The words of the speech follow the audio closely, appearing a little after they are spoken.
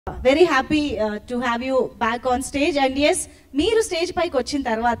Very happy to have you back on stage. And yes, మీరు stage పైకి వచ్చిన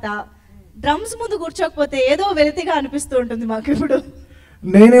తర్వాత డ్రమ్స్ ముందు కూర్చోకపోతే ఏదో వెలితిగా అనిపిస్తూ ఉంటుంది మాకు. ఇప్పుడు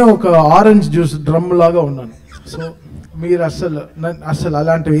నేనే ఒక ఆరెంజ్ జ్యూస్ డ్రమ్ లాగా ఉన్నాను. సో మీరు అస్సలు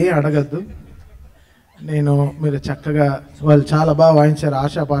అలాంటివి అడగద్దు. మీరు చక్కగా వాళ్ళు చాలా బాగా వాయించారు,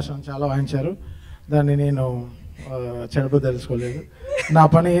 ఆశాపాశం చాలా వాయించారు. దాన్ని నేను చెడపు తెలుసుకోలేదు.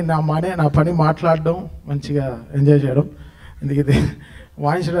 నా పని మాట్లాడడం, మంచిగా ఎంజాయ్ చేయడం. ఎందుకంటే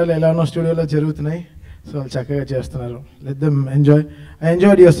వాయించడాలు ఎలానో స్టూడియోలో జరుగుతున్నాయి. సో వాళ్ళు చక్కగా చేస్తున్నారు. Let them enjoy. I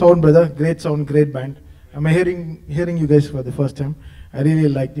enjoyed your sound brother. Great sound, great band. I'm hearing you guys for the first time. I really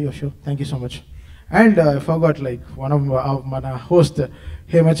liked your show. Thank you so much. And I forgot one of my host,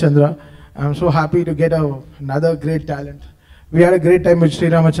 Geetha Madhuri. I'm so happy to get another great talent. We had a great time with Sri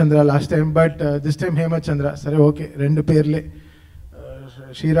Ramachandra last time, but this time Geetha Madhuri. Sare okay, rendu perle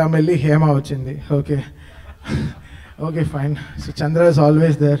Sri Ramelli Hema vachindi. Okay. Okay, fine. So Chandra is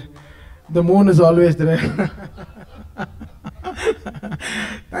always there. The moon is always there.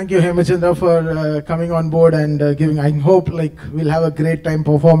 Thank you, Geetha Madhuri, for coming on board and giving. I hope we'll have a great time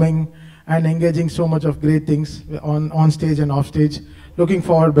performing and engaging so much of great things on stage and off stage. Looking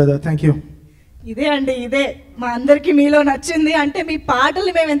forward, brother. Thank you. ఇదే మా అందరికి మీలో నచ్చింది. అంటే మీ పాటలు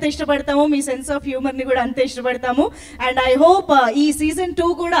మేము ఎంత ఇష్టపడతామో మీ sense of హ్యూమర్ని కూడా అంతే ఇష్టపడతాము. అండ్ ఐ హోప్ ఈ సీజన్ 2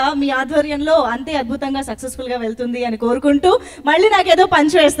 కూడా మీ ఆధ్వర్యంలో అంతే అద్భుతంగా సక్సెస్ఫుల్గా వెళ్తుంది అని కోరుకుంటూ, మళ్ళీ నాకేదో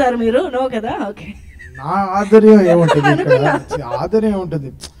పంచ్ వేస్తారు మీరు, నో కదా? ఓకే, నా ఆధ్వర్యం ఏముంటుంది? ఆధ్వర్యం ఉంటుంది.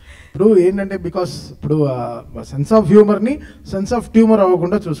 ఇప్పుడు ఏంటంటే బికాస్ ఇప్పుడు sense of హ్యూమర్ని sense of tumour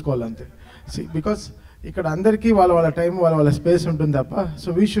అవ్వకుండా చూసుకోవాలి అంతే. బికాస్ ఇక్కడ అందరికీ వాళ్ళ టైం వాళ్ళ స్పేస్ ఉంటుంది తప్ప. So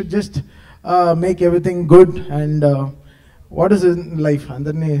we should just make everything good. And what is in life,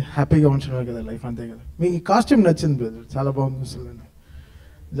 అందరినీ హ్యాపీగా ఉంచడమే కదా లైఫ్, అంతే కదా. మీకు ఈ కాస్ట్యూమ్ నచ్చింది బ్రదర్, చాలా బాగుంది అసలు.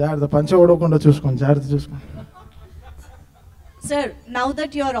 జాగ్రత్త, పంచ ఓడకుండా చూసుకోండి, జాగ్రత్త చూసుకోండి. Sir, now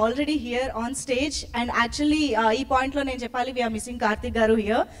that you are already here on stage, and actually ee point lo nenu cheppali, we are missing Karthik garu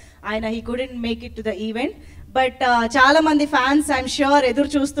here. He couldn't make it to the event, but chaala mandi fans I'm sure eduru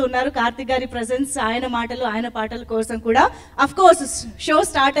choostunnaru Karthik gari presence, ayana maatalu ayana paatalu kosam kuda. Of course show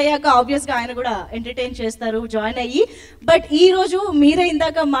start ayyaka obvious ga ayana kuda entertain chestaru join ayyi, but ee roju meere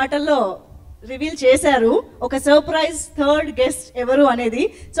indaka maatallo reveal చేశారు ఒక surprise third guest ఎవరు అనేది.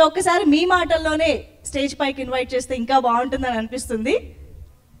 So ఒక్కసారి మీ మాటల్లోనే stage పైకి invite చేస్తే ఇంకా బాగుంటుందని అనిపిస్తుంది.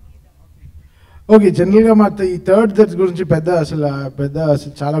 ఓకే, జనరల్గా మా ఈ థర్డ్ జడ్జ్ గురించి అసలు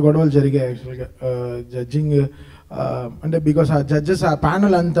చాలా గొడవలు జరిగాయి యాక్చువల్గా. జడ్జింగ్ అంటే బికాస్ ఆ జడ్జెస్ ఆ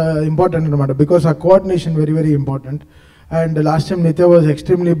ప్యానల్ అంత ఇంపార్టెంట్ అనమాట. బికాస్ ఆ coordination very very important. And last time నిత్య వాజ్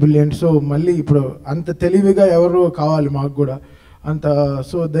ఎక్స్ట్రీమ్లీ బ్రిలియంట్. సో మళ్ళీ ఇప్పుడు అంత తెలివిగా ఎవరు కావాలి మాకు కూడా అంత.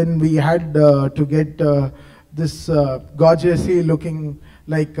 So then we had to get this గార్జియస్లీ looking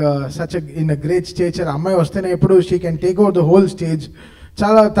such in a great stature. అమ్మాయి వస్తేనే ఎప్పుడు she can take over the whole stage.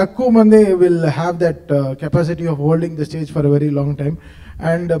 చాలా తక్కువ మంది will have that capacity of holding the stage for a very long time.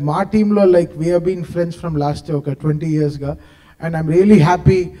 And మా టీంలో we have been friends from last ఒక 20 yearsగా. And I'm really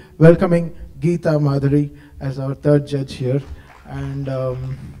happy welcoming Geetha Madhuri as our third judge here. And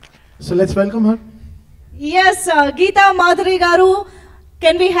so let's welcome her. Yes, Geetha Madhuri garu,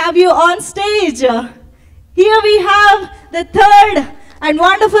 can we have you on stage? Here we have the third and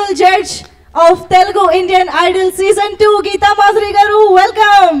wonderful judge of Telugu Indian Idol Season 2, Geetha Madhuri garu,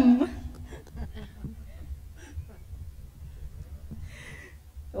 welcome.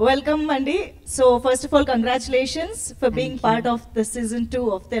 Welcome Andi. So first of all, congratulations for being part of the Season 2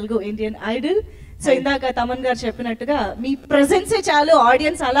 of Telugu Indian Idol. So ఇందాక తమన్ గారు చెప్పినట్టుగా మీ ప్రెజెన్సే చాలు,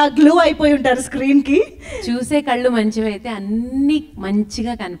 audience అలా glue అయిపోయి ఉంటారు screen కి. చూసే కళ్ళు మంచివైతే అన్ని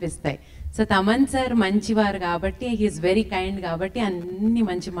మంచిగా కనిపిస్తాయి. సో తమన్ సార్ మంచివారు కాబట్టి, హీఈస్ వెరీ కైండ్ కాబట్టి అన్ని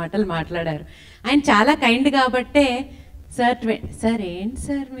మంచి మాటలు మాట్లాడారు. ఆయన చాలా కైండ్ కాబట్టే సార్ ఏంటి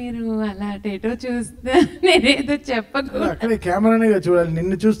సార్ మీరు అలా టేటో చూస్తే నేనేదో చెప్పకూడదు, కెమెరానే చూడాలి,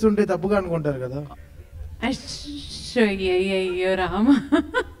 నిన్ను చూస్తుంటే తప్పుగా అనుకుంటారు కదా. అయ్యో రామా.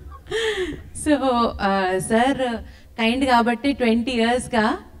 సో సార్ కైండ్ కాబట్టి 20 yearsగా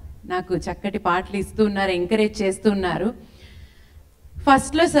నాకు చక్కటి పాటలు ఇస్తున్నారు, ఎంకరేజ్ చేస్తున్నారు.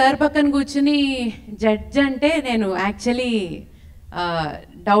 ఫస్ట్లో సార్ పక్కన కూర్చుని జడ్జ్ అంటే నేను యాక్చువల్లీ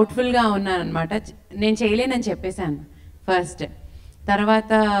డౌట్ఫుల్గా ఉన్నాను అనమాట. నేను చేయలేనని చెప్పేశాను ఫస్ట్.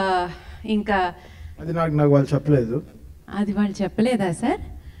 తర్వాత ఇంకా అది నాకు వాళ్ళు చెప్పలేదు. అది వాళ్ళు చెప్పలేదా సార్?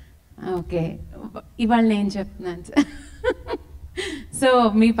 ఓకే, ఇవాళ నేను చెప్తున్నాను సార్. సో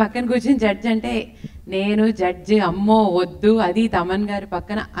మీ పక్కన కూర్చొని జడ్జ్ అంటే నేను జడ్జి అమ్మో వద్దు, అది తమన్ గారి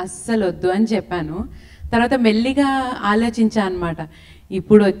పక్కన అస్సలు వద్దు అని చెప్పాను. తర్వాత మెల్లిగా ఆలోచించాను అనమాట.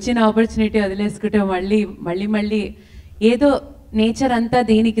 ఇప్పుడు వచ్చిన ఆపర్చునిటీ వదిలేసుకుంటే మళ్ళీ ఏదో నేచర్ అంతా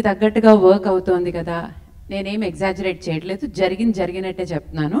దీనికి తగ్గట్టుగా వర్క్ అవుతోంది కదా, నేనేం ఎగ్జాజరేట్ చేయట్లేదు, జరిగినట్టే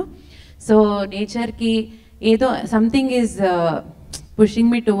చెప్తున్నాను. సో నేచర్కి ఏదో something is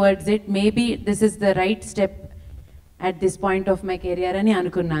pushing me towards it, maybe this is the right step at this point of my career అని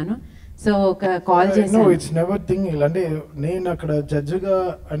అనుకున్నాను. సో ఒక కాల్ చేసాను. It's never thing. అంటే నేను అక్కడ జడ్జిగా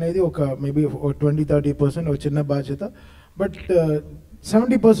అనేది ఒక మేబీ 20-30% ఒక చిన్న బాధ్యత, but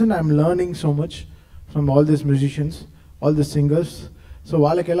 70% I'm learning so much from all this musicians, all this singers. So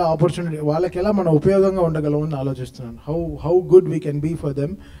వాళ్ళకి ఎలా ఆపర్చునిటీ, వాళ్ళకి ఎలా మనం ఉపయోగంగా ఉండగలము అని ఆలోచిస్తున్నాను. How good we can be for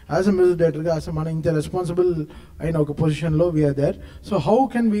them as a music డైరెక్టర్గా. అసలు మనం ఇంత రెస్పాన్సిబుల్ అయిన ఒక పొజిషన్లో we are there. So how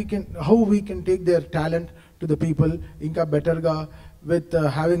we can take their talent to the people ఇంకా బెటర్గా, with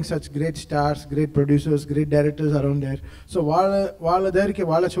having such great stars, great producers, great directors around there. So వాళ్ళ దగ్గరికి,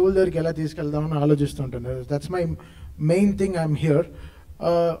 వాళ్ళ చెవుల దగ్గరికి ఎలా తీసుకెళ్దామని ఆలోచిస్తుంటాను. That's my main thing I'm here.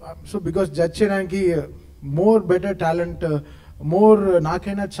 So because judge చేయడానికి more better talent, more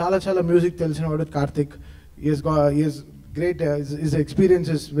నాకైనా చాలా చాలా మ్యూజిక్ తెలిసిన వాడు Karthik. Is great, his experience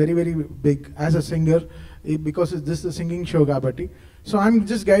is very very big as a singer, because this the singing show కాబట్టి. So I'm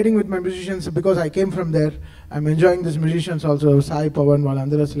just guiding with my musicians because I came from there. I'm enjoying these musicians also. Sai, Pawan,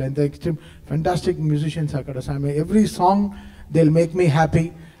 Valandra, Slenta, extreme fantastic musicians akada. So every song they'll make me happy.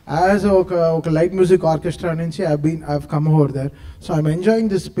 As a light music orchestra nunchi I've come over there. So I'm enjoying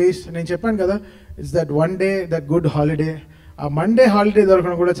this space. Nenu cheppanu kada, it's that one day, that good holiday. A Monday holiday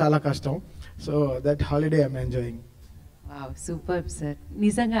dorukana kuda chaala kashtam. So that holiday I'm enjoying. Wow, superb sir.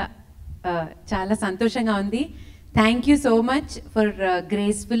 Nijanga chaala santoshanga undi. Thank you so much for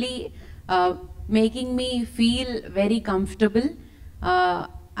gracefully making me feel very comfortable.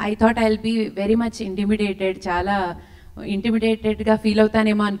 I thought I'll be very much intimidated. Chala intimidated ga feel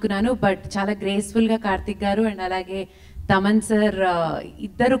avuthanemo anukunnanu, but chala graceful ga Karthik garu and alage Thaman sir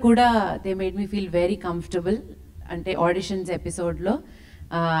iddaru kuda they made me feel very comfortable. Ante auditions episode lo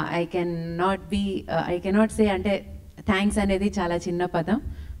I cannot say ante thanks anedi chala chinna padam,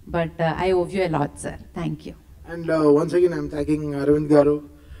 but I owe you a lot sir. Thank you. And once again, I'm thanking Arvind Garu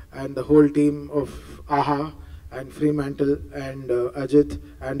and the whole team of AHA and Fremantle and Ajit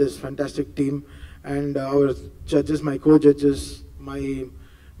and his fantastic team and our judges, my co-judges, my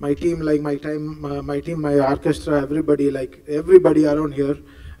team, like my team, my orchestra, everybody around here.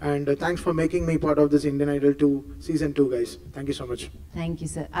 And thanks for making me part of this Indian Idol 2 season 2, guys. Thank you so much. Thank you,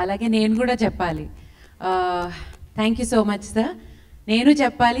 sir. Alage nenu kuda cheppali. Thank you so much, sir. Nenu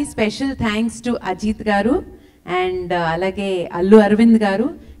cheppali special thanks to Ajit Garu and alage Allu Arvind garu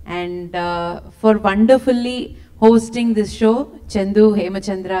and for wonderfully hosting this show. Chandu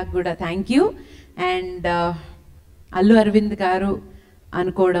Hemachandra kuda thank you, and Allu Arvind garu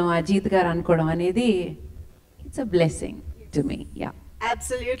anukodam, Ajit garu anukodam anedi it's a blessing to me. Yeah,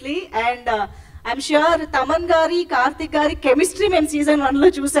 absolutely. And I'm sure Thaman gari, Karthik gari chemistry మేము season 1 లో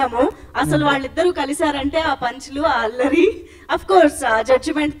చూసాము. అసలు వాళ్ళిద్దరూ కలిసారంటే ఆ పంచులు, ఆ అల్లరి, of course ఆ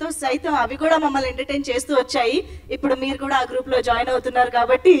జడ్జిమెంట్ తో సైతం అవి కూడా మమ్మల్ని ఎంటర్టైన్ చేస్తూ వచ్చాయి. ఇప్పుడు మీరు కూడా ఆ గ్రూప్ లో జాయిన్ అవుతున్నారు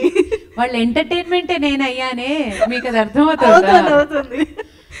కాబట్టి వాళ్ళ ఎంటర్టైన్మెంటే నేను అయ్యానే, మీకు అది అర్థమవుతుంది.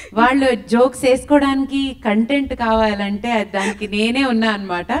 వాళ్ళు జోక్స్ వేసుకోవడానికి కంటెంట్ కావాలంటే దానికి నేనే ఉన్నా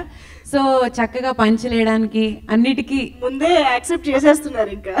అన్నమాట. సో చక్కగా పంచలేయడానికి అన్నిటికీ ముందే యాక్సెప్ట్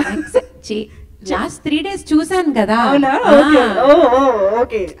చేసేస్తున్నారు. ఇంకా లాస్ట్ 3 days చూసాను కదా.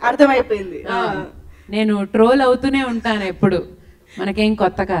 ఓకే, అర్థమైపోయింది. నేను ట్రోల్ అవుతూనే ఉంటాను ఎప్పుడు, మనకేం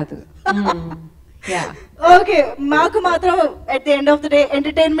కొత్త కాదు. ఓకే, మాకు మాత్రం at the end of the day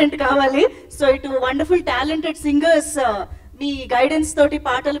entertainment కావాలి. సో ఇటు వండర్ఫుల్ టాలెంటెడ్ సింగర్స్ మీ గైడెన్స్ తోటి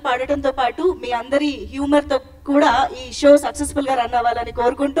పాటలు పాడటంతో పాటు మీ అందరి హ్యూమర్ తో కూడా ఈ షో సక్సెస్ఫుల్ గా రన్ అవ్వాలని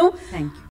కోరుకుంటూ